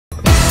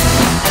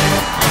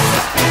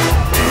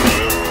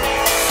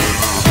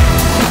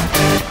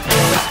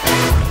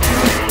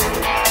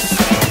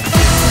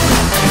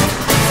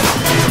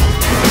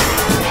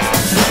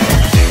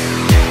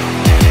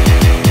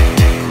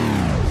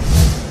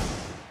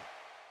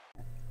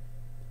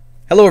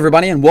Hello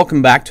everybody and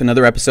welcome back to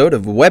another episode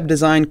of Web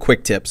Design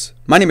Quick Tips.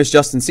 My name is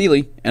Justin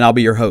Seeley and I'll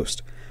be your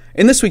host.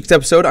 In this week's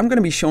episode, I'm going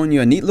to be showing you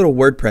a neat little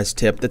WordPress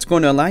tip that's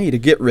going to allow you to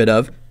get rid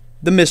of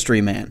the mystery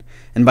man.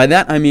 And by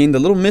that I mean the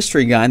little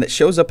mystery guy that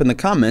shows up in the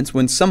comments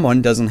when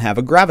someone doesn't have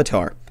a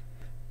gravatar.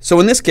 So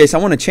in this case, I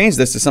want to change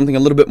this to something a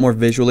little bit more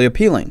visually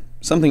appealing,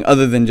 something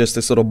other than just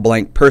this little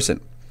blank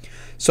person.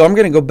 So I'm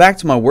going to go back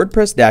to my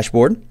WordPress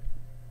dashboard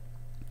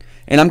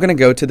and I'm going to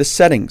go to the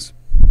settings.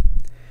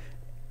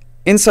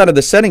 Inside of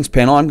the settings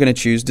panel, I'm going to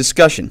choose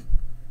discussion.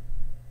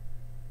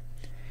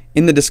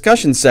 In the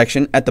discussion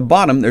section, at the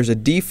bottom, there's a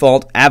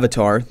default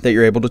avatar that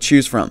you're able to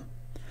choose from.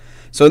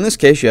 So in this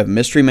case, you have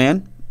mystery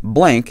man,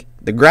 blank,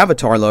 the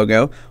gravatar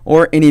logo,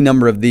 or any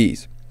number of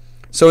these.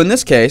 So in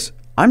this case,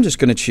 I'm just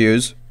going to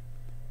choose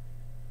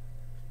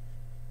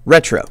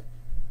retro.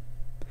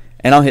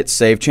 And I'll hit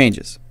save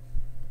changes.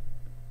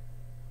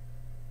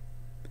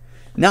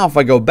 Now if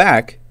I go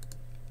back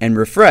and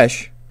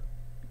refresh,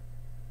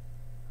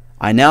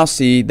 I now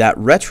see that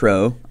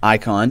retro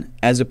icon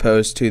as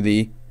opposed to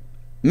the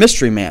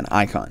mystery man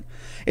icon.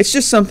 It's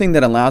just something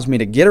that allows me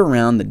to get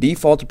around the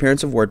default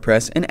appearance of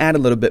WordPress and add a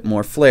little bit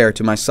more flair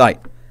to my site.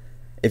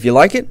 If you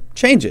like it,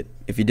 change it.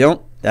 If you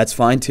don't, that's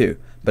fine too.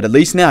 But at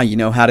least now you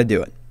know how to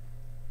do it.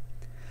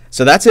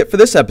 So that's it for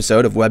this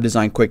episode of Web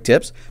Design Quick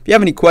Tips. If you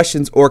have any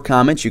questions or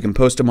comments, you can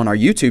post them on our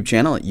YouTube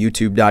channel at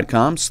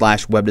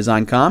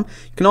youtube.com/webdesigncom.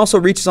 You can also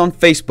reach us on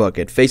Facebook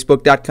at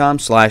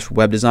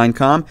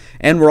facebook.com/webdesigncom,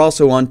 and we're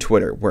also on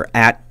Twitter. We're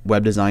at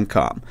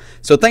webdesigncom.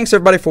 So thanks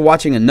everybody for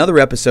watching another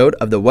episode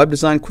of the Web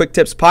Design Quick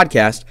Tips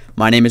podcast.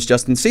 My name is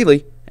Justin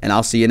Seeley, and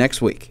I'll see you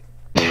next week.